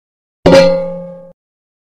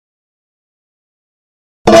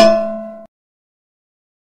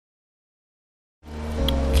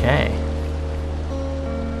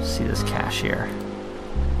cache here.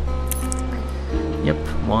 Yep,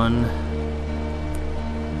 1,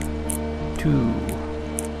 2,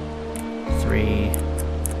 3,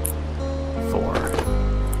 4.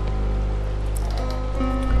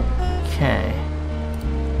 Okay.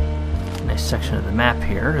 Nice section of the map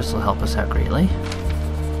here. This will help us out greatly.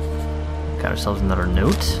 Got ourselves another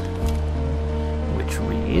note, which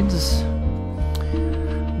reads,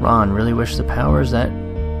 Ron, really wish the powers that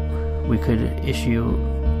we could issue...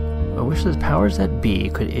 I wish the powers that be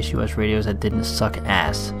could issue us radios that didn't suck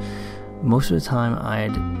ass. Most of the time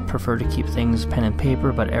I'd prefer to keep things pen and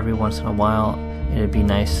paper, but every once in a while it'd be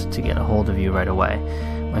nice to get a hold of you right away.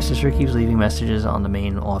 My sister keeps leaving messages on the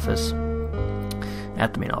main office,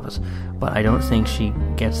 at the main office, but I don't think she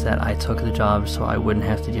gets that I took the job so I wouldn't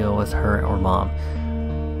have to deal with her or mom.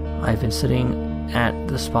 I've been sitting at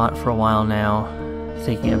the spot for a while now,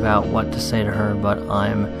 thinking about what to say to her, but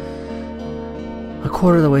I'm a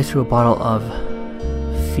quarter of the way through a bottle of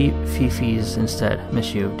Fifi's instead.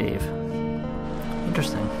 Miss you, Dave.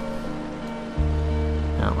 Interesting.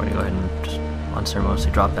 Now we're going to go ahead and just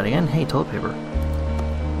unceremoniously drop that again. Hey, toilet paper.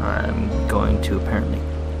 I'm going to apparently...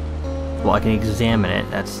 Well, I can examine it.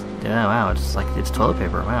 That's... Oh, wow, it's like... It's toilet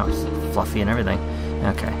paper. Wow, it's fluffy and everything.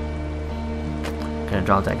 Okay. I'm going to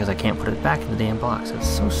drop that because I can't put it back in the damn box. It's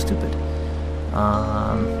so stupid.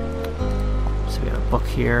 So we got a book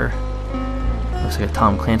here. Looks like a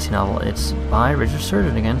Tom Clancy novel. It's by Richard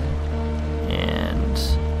Surgeon again. And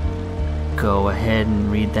go ahead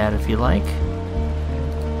and read that if you like.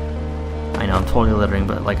 I know I'm totally littering,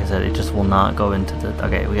 but like I said, it just will not go into the...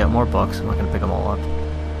 Okay, we got more books. I'm not going to pick them all up.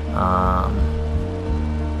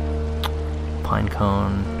 Pine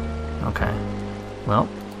cone. Okay. Well,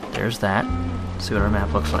 there's that. Let's see what our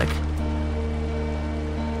map looks like.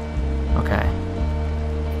 Okay.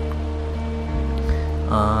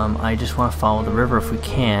 I just want to follow the river if we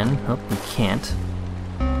can. Oh, we can't.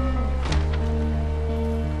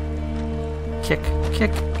 Kick,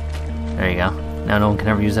 kick. There you go. Now no one can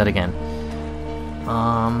ever use that again.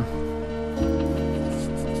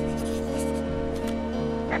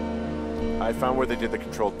 I found where they did the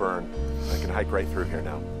controlled burn. I can hike right through here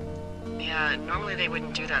now. Yeah, normally they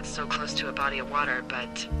wouldn't do that so close to a body of water,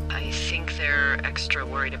 but I think they're extra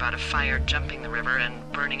worried about a fire jumping the river and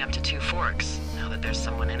burning up to 2 forks, now that there's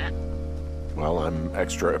someone in it. Well, I'm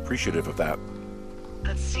extra appreciative of that.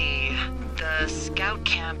 Let's see. The scout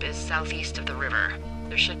camp is southeast of the river.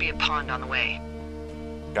 There should be a pond on the way.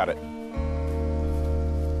 Got it.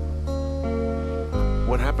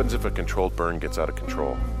 What happens if a controlled burn gets out of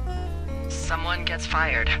control? Someone gets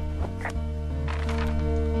fired.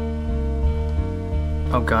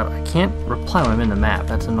 Oh god, I can't reply when I'm in the map.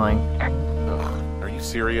 That's annoying. Ugh, are you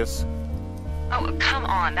serious? Oh, come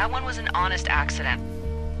on. That one was an honest accident.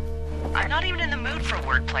 I'm not even in the mood for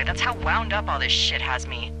wordplay. That's how wound up all this shit has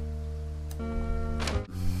me.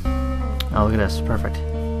 Oh, look at this. Perfect.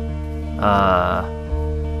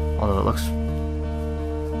 Although it looks...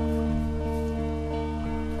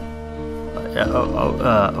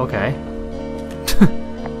 okay.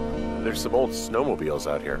 There's some old snowmobiles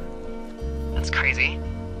out here. That's crazy.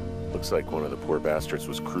 Looks like one of the poor bastards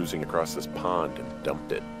was cruising across this pond and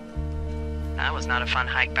dumped it. That was not a fun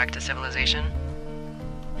hike back to civilization.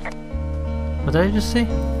 What did I just see?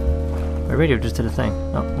 My radio just did a thing.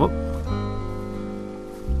 Oh, whoop.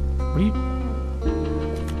 What are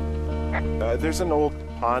you... There's an old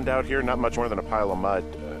pond out here, not much more than a pile of mud.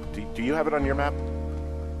 Do you have it on your map?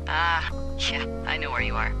 Yeah, I know where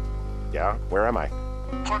you are. Yeah? Where am I?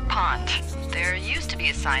 Pork Pond. There used to be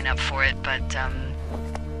a sign up for it, but,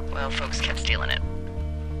 well, folks kept stealing it.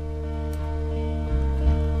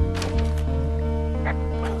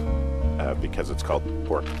 Because it's called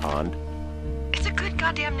Pork Pond? It's a good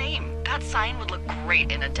goddamn name. That sign would look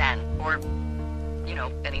great in a den, or, you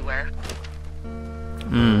know, anywhere.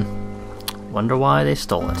 Wonder why they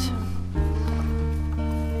stole it.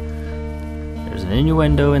 There's an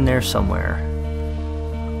innuendo in there somewhere.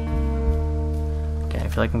 Okay, I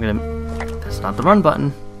feel like I'm gonna... That's not the run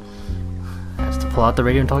button. That's to pull out the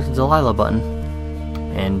radio and talk to Delilah button.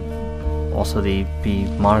 And also the be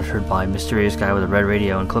monitored by mysterious guy with a red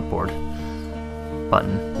radio and clipboard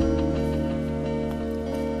button.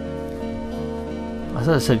 I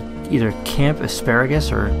thought it said either Camp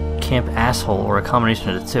Asparagus or Camp Asshole, or a combination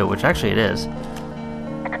of the two, which actually it is.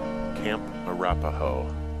 Camp Arapaho.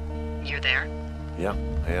 You're there? Yeah,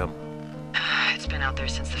 I am. It's been out there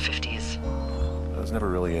since the 50s. I was never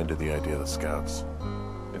really into the idea of the Scouts.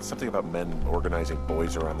 It's something about men organizing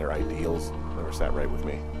boys around their ideals. Never sat right with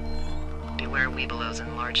me. Beware weebelows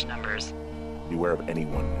in large numbers. Beware of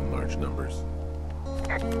anyone in large numbers.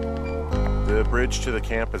 The bridge to the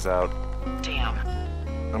camp is out Damn.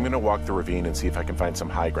 I'm gonna walk the ravine and see if I can find some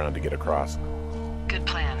high ground to get across. Good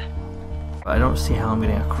plan. I don't see how I'm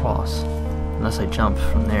getting across unless I jump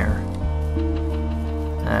from there.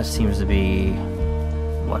 That seems to be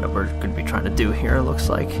what we're going to be trying to do here, it looks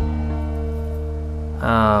like.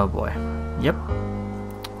 Oh boy. Yep.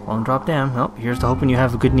 Won't drop down. Oh, here's to hoping you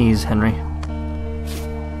have good knees, Henry.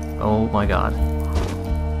 Oh my god.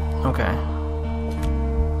 Okay.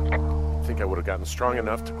 I think I would have gotten strong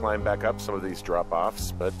enough to climb back up some of these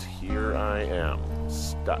drop-offs, but here I am,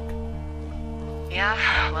 stuck. Yeah,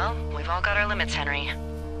 well, we've all got our limits, Henry.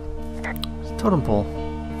 It's a totem pole.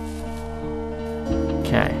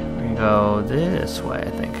 Okay, we're gonna go this way, I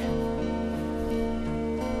think.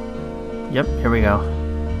 Yep, here we go.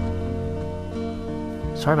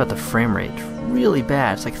 Sorry about the frame rate. It's really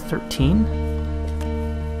bad. It's like 13.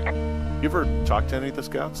 You ever talked to any of the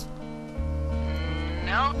scouts?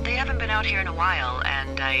 No, they haven't been out here in a while,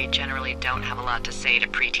 and I generally don't have a lot to say to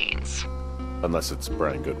preteens. Unless it's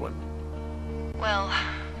Brian Goodwin. Well,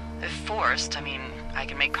 if forced, I mean, I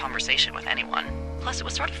can make conversation with anyone. Plus, it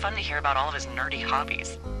was sort of fun to hear about all of his nerdy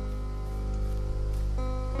hobbies. I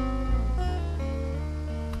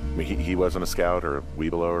mean, he wasn't a scout or a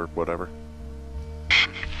Weeblo or whatever?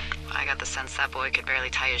 I got the sense that boy could barely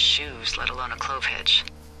tie his shoes, let alone a clove hitch.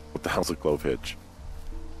 What the hell's a clove hitch?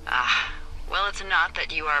 Well, it's a knot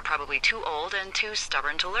that you are probably too old and too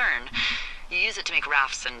stubborn to learn. You use it to make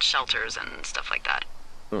rafts and shelters and stuff like that.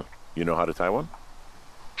 Huh. You know how to tie one?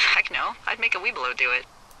 Heck no, I'd make a Weeblo do it.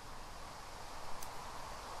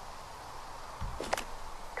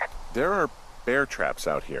 There are bear traps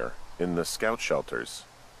out here, in the scout shelters.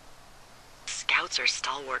 Scouts are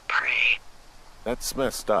stalwart prey. That's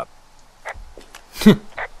messed up.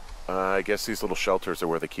 I guess these little shelters are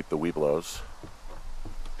where they keep the Weeblos.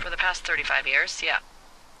 For the past 35 years, yeah.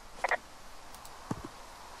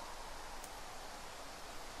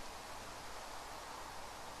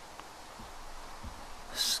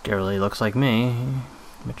 Scarily looks like me.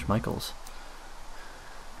 Mitch Michaels.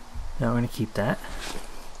 Now we're going to keep that.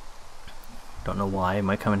 Don't know why. It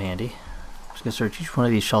might come in handy. I'm just going to search each one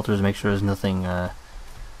of these shelters to make sure there's nothing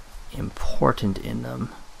important in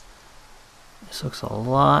them. This looks a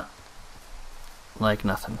lot like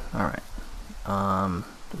nothing. Alright.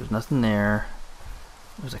 There's nothing there.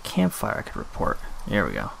 There's a campfire I could report. There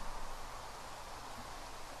we go.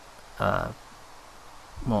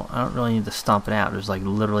 Well, I don't really need to stomp it out. There's like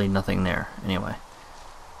literally nothing there. Anyway.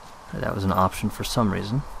 That was an option for some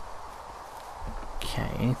reason. Okay,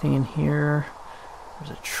 anything in here?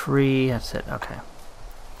 There's a tree. That's it. Okay.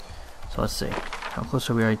 So let's see. How close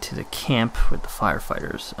are we to the camp with the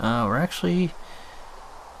firefighters? We're actually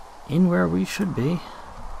in where we should be.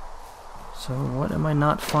 So what am I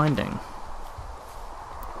not finding?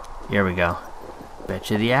 Here we go.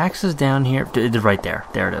 Bet you the axe is down here. Right there.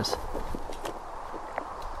 There it is.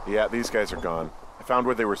 Yeah, these guys are gone. I found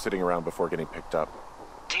where they were sitting around before getting picked up.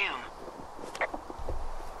 Damn.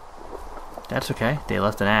 That's okay. They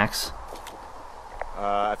left an axe.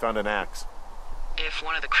 I found an axe. If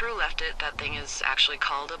one of the crew left it, that thing is actually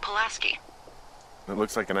called a Pulaski. It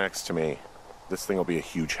looks like an axe to me. This thing will be a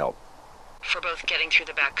huge help. For both getting through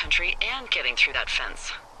the backcountry and getting through that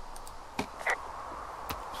fence.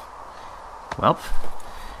 Well,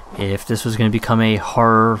 if this was going to become a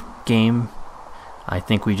horror game, I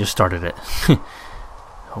think we just started it.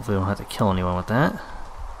 Hopefully we don't have to kill anyone with that.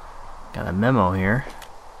 Got a memo here.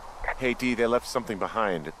 Hey, Dee, they left something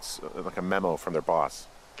behind. It's like a memo from their boss.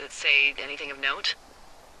 Did it say anything of note?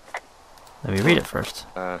 Let me read it first.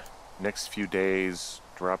 Next few days,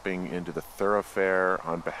 dropping into the thoroughfare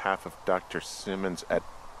on behalf of Dr. Simmons at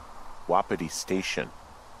Wapiti Station.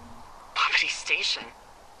 Wapiti Station?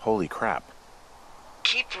 Holy crap.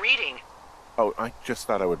 Keep reading. Oh, I just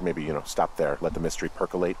thought I would maybe, stop there, let the mystery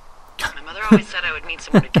percolate. My mother always said I would need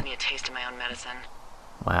someone to give me a taste of my own medicine.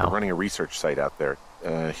 They're Wow. running a research site out there.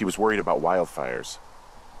 He was worried about wildfires.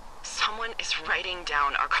 Someone is writing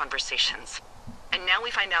down our conversations. And now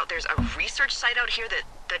we find out there's a research site out here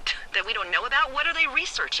that we don't know about? What are they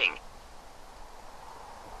researching?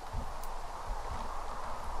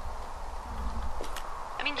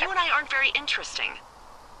 I mean, you and I aren't very interesting.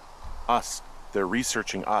 Us. They're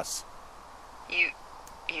researching us.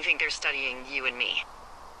 You think they're studying you and me?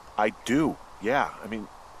 I do, yeah. I mean,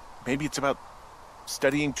 maybe it's about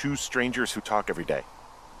studying two strangers who talk every day.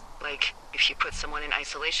 Like, if you put someone in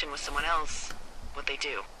isolation with someone else, what they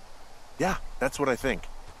do. Yeah, that's what I think.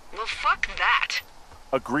 Well, fuck that.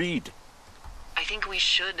 Agreed. I think we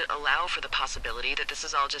should allow for the possibility that this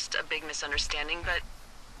is all just a big misunderstanding, but...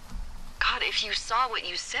 God, if you saw what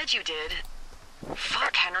you said you did...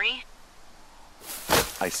 Fuck, Henry.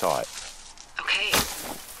 I saw it. Okay.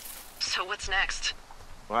 So what's next?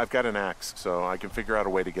 Well, I've got an axe, so I can figure out a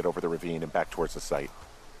way to get over the ravine and back towards the site.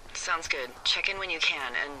 Sounds good. Check in when you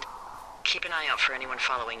can, and keep an eye out for anyone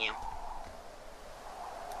following you.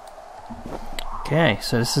 Okay,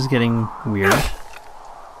 so this is getting weird.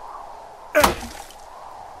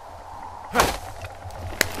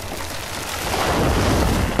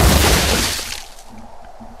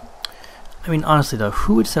 I mean, honestly though,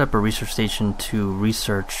 who would set up a research station to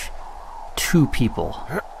research 2 people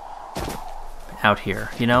out here?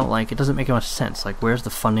 You know, like, it doesn't make much sense. Like, where's the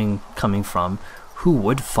funding coming from? Who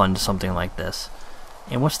would fund something like this?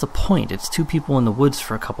 And what's the point? It's 2 people in the woods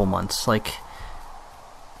for a couple months. Like,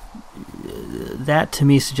 that to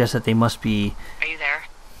me suggests that they must be... Are you there?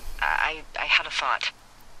 I had a thought.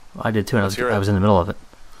 I did too, and I was in the middle of it.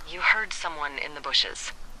 You heard someone in the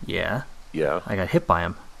bushes. Yeah. Yeah. I got hit by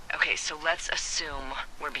him. Okay, so let's assume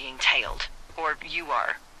we're being tailed. Or you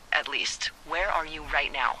are, at least. Where are you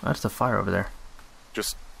right now? That's the fire over there.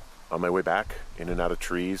 Just on my way back, in and out of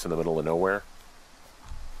trees in the middle of nowhere.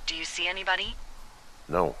 Do you see anybody?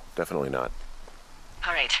 No, definitely not.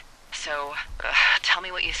 All right, so tell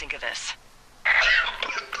me what you think of this.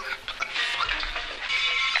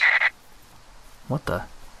 What the?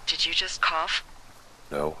 Did you just cough?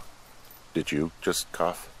 No. Did you just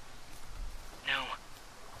cough? No.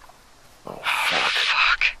 Oh, fuck.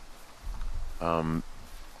 Fuck.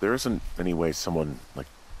 There isn't any way someone, like,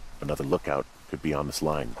 another lookout could be on this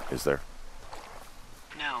line, is there?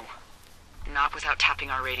 No. Not without tapping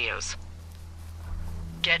our radios.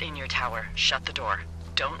 Get in your tower, shut the door.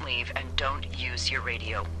 Don't leave, and don't use your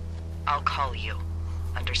radio. I'll call you.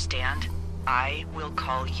 Understand? I will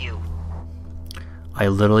call you. I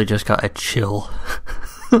literally just got a chill.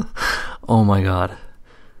 Oh my god.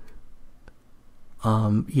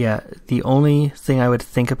 Yeah, the only thing I would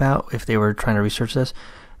think about if they were trying to research this,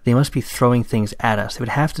 they must be throwing things at us. They would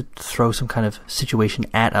have to throw some kind of situation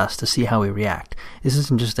at us to see how we react. This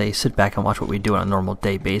isn't just a sit back and watch what we do on a normal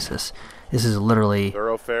day basis. This is literally...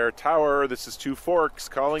 Thoroughfare Tower, this is Two Forks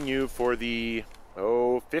calling you for the,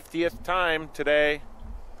 50th time today.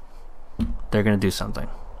 They're gonna do something.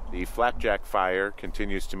 The flapjack fire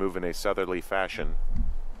continues to move in a southerly fashion.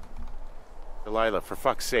 Delilah, for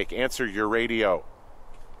fuck's sake, answer your radio.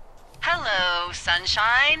 Hello,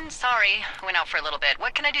 sunshine. Sorry, went out for a little bit.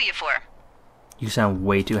 What can I do you for? You sound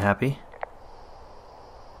way too happy.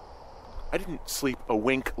 I didn't sleep a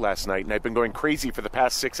wink last night, and I've been going crazy for the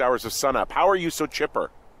past 6 hours of sunup. How are you so chipper?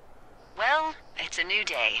 Well, it's a new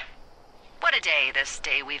day. What a day, this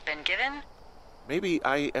day we've been given. Maybe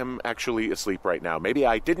I am actually asleep right now. Maybe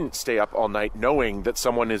I didn't stay up all night knowing that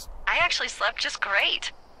someone is... I actually slept just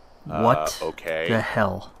great. What okay. the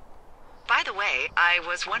hell? By the way, I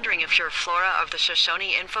was wondering if your Flora of the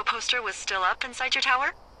Shoshone info poster was still up inside your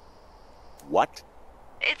tower? What?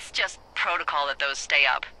 It's just protocol that those stay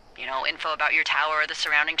up. You know, info about your tower, the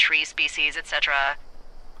surrounding tree species, etc.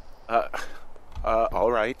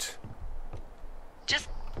 All right. Just,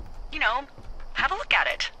 you know, have a look at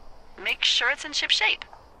it. Make sure it's in ship shape.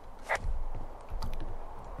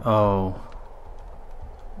 Oh.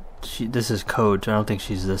 This is code. I don't think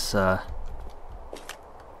she's this,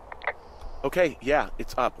 Okay, yeah,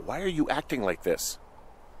 it's up. Why are you acting like this?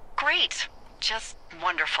 Great. Just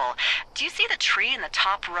wonderful. Do you see the tree in the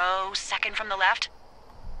top row, second from the left?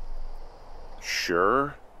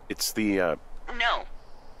 Sure. It's the, No.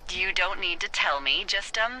 You don't need to tell me.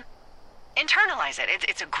 Just, internalize it.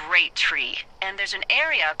 It's a great tree. And there's an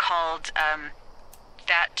area called,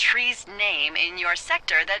 that tree's name in your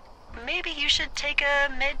sector that maybe you should take a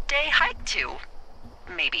midday hike to.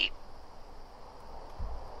 Maybe.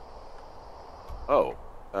 Oh,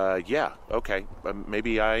 yeah, okay.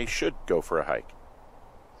 Maybe I should go for a hike.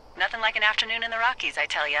 Nothing like an afternoon in the Rockies, I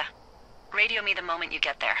tell ya. Radio me the moment you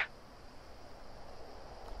get there.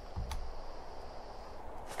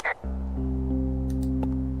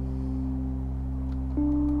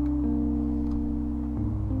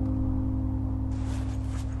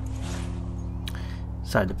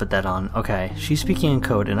 Decided to put that on. Okay, she's speaking in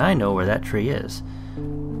code, and I know where that tree is.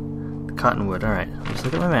 The cottonwood. Alright, let's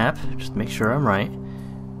look at my map, just to make sure I'm right.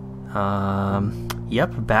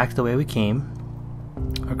 Yep, back the way we came.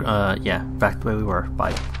 Yeah, back the way we were,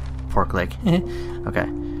 by Fork Lake. Okay,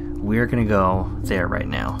 we're gonna go there right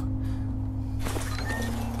now.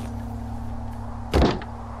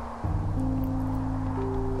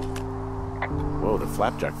 Whoa, the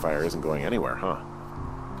flapjack fire isn't going anywhere, huh?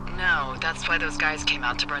 No, that's why those guys came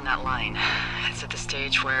out to burn that line. It's at the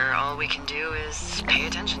stage where all we can do is pay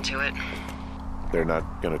attention to it. They're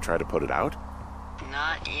not gonna try to put it out?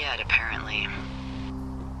 Not yet, apparently.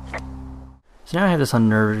 So now I have this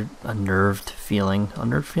unnerved feeling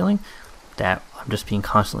that I'm just being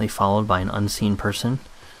constantly followed by an unseen person.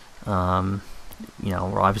 You know,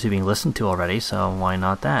 we're obviously being listened to already, so why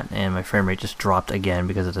not that? And my frame rate just dropped again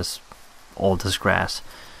because of this grass.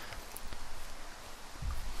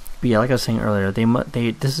 But yeah, like I was saying earlier,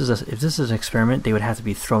 if this is an experiment, they would have to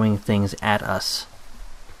be throwing things at us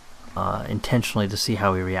intentionally to see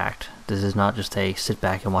how we react. This is not just a sit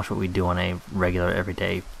back and watch what we do on a regular,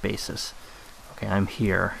 everyday basis. Okay, I'm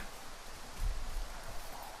here.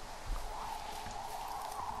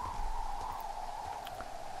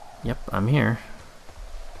 Yep, I'm here.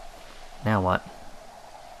 Now what?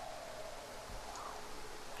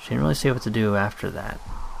 She didn't really say what to do after that.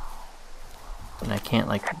 And I can't,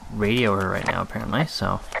 like, radio her right now, apparently,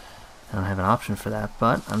 so I don't have an option for that.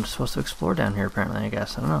 But I'm just supposed to explore down here, apparently, I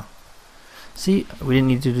guess. I don't know. See, we didn't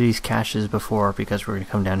need to do these caches before because we're going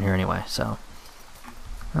to come down here anyway, so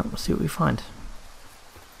well, we'll see what we find.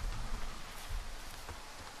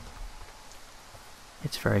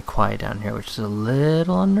 It's very quiet down here, which is a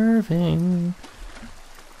little unnerving.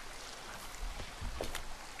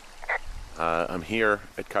 I'm here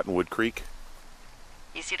at Cottonwood Creek.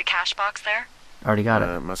 You see the cash box there? Already got it.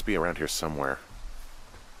 It must be around here somewhere.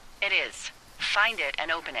 It is. Find it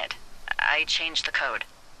and open it. I changed the code.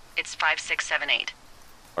 It's 5678.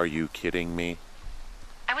 Are you kidding me?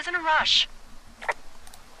 I was in a rush.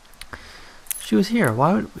 She was here.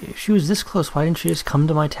 If she was this close, why didn't she just come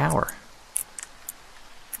to my tower?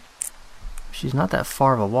 She's not that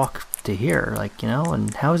far of a walk to here, like, you know,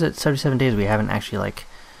 and how is it 77 days we haven't actually, like,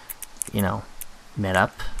 you know, met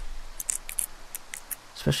up?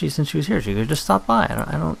 Especially since she was here. She could just stop by.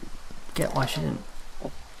 I don't get why she didn't.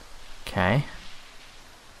 Okay.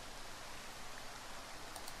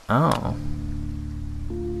 Oh.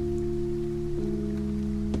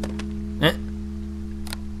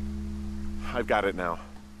 I've got it now.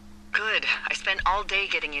 Good. I spent all day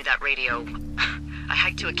getting you that radio. I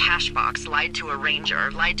hiked to a cash box, lied to a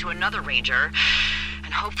ranger, lied to another ranger,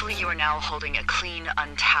 and hopefully you are now holding a clean,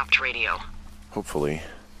 untapped radio. Hopefully.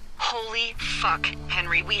 Holy fuck,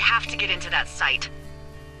 Henry, we have to get into that site.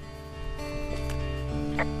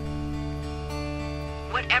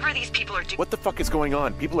 Whatever these people are doing... What the fuck is going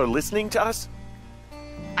on? People are listening to us?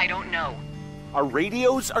 I don't know. Our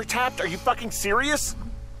radios are tapped? Are you fucking serious?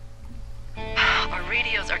 Our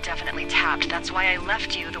radios are definitely tapped. That's why I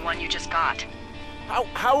left you the one you just got.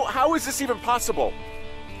 How is this even possible?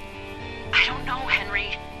 I don't know,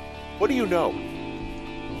 Henry. What do you know?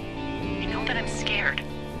 I know that I'm scared.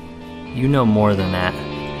 You know more than that.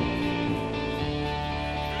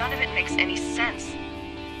 None of it makes any sense.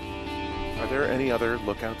 Are there any other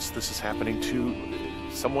lookouts this is happening to?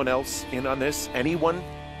 Someone else in on this? Anyone?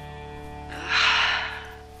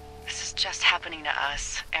 This is just happening to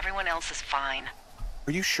us. Everyone else is fine.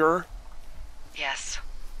 Are you sure? Yes.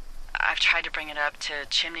 I've tried to bring it up to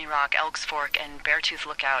Chimney Rock, Elks Fork, and Beartooth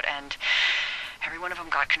Lookout, and every one of them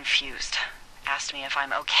got confused. Asked me if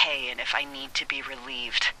I'm okay and if I need to be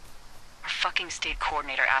relieved. Our fucking state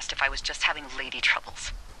coordinator asked if I was just having lady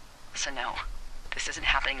troubles. So no, this isn't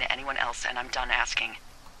happening to anyone else, and I'm done asking.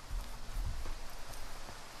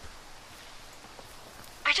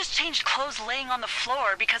 I just changed clothes laying on the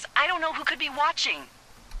floor because I don't know who could be watching.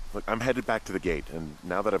 Look, I'm headed back to the gate, and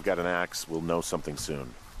now that I've got an axe, we'll know something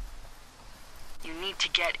soon. You need to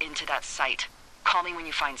get into that site. Call me when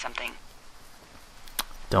you find something.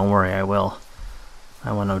 Don't worry, I will.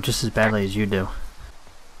 I want to know just as badly as you do.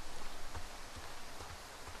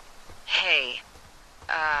 Hey,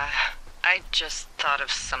 I just thought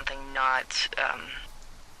of something not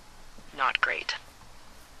great.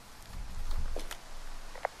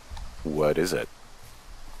 What is it?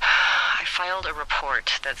 I filed a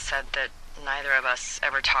report that said that neither of us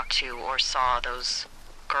ever talked to or saw those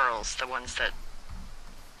girls, the ones that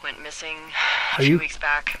went missing a few weeks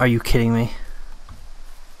back. Are you kidding me?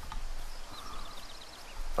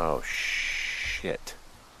 Oh, shit.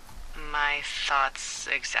 My thoughts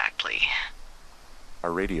exactly.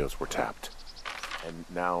 Our radios were tapped. And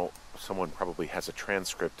now someone probably has a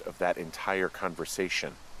transcript of that entire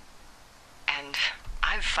conversation. And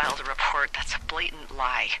I've filed a report that's a blatant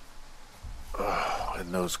lie. Oh,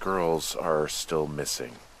 and those girls are still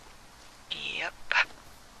missing. Yep.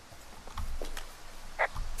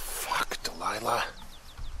 Fuck, Delilah.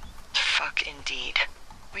 Fuck indeed.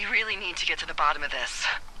 We really need to get to the bottom of this.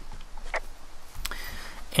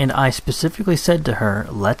 And I specifically said to her,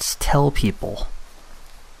 let's tell people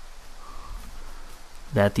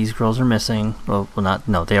that these girls are missing. Well, not,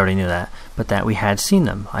 no, they already knew that, but that we had seen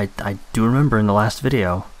them. I do remember in the last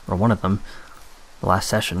video, or one of them, the last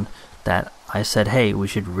session, that I said, hey, we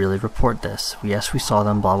should really report this. Yes, we saw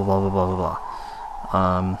them, blah, blah, blah, blah, blah, blah,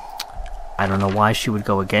 blah. I don't know why she would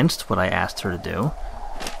go against what I asked her to do,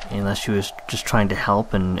 unless she was just trying to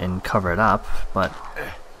help and cover it up, but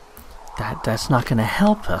that's not going to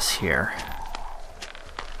help us here.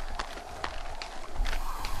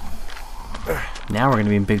 Now we're going to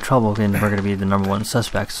be in big trouble, and we're going to be the #1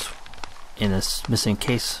 suspects in this missing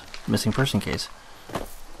person case.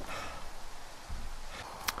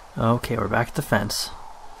 Okay, we're back at the fence.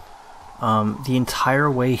 The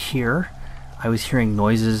entire way here, I was hearing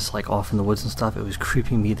noises like off in the woods and stuff. It was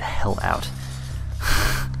creeping me the hell out.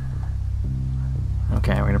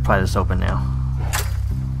 Okay, we're gonna pry this open now.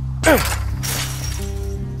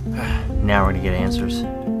 Now we're gonna get answers.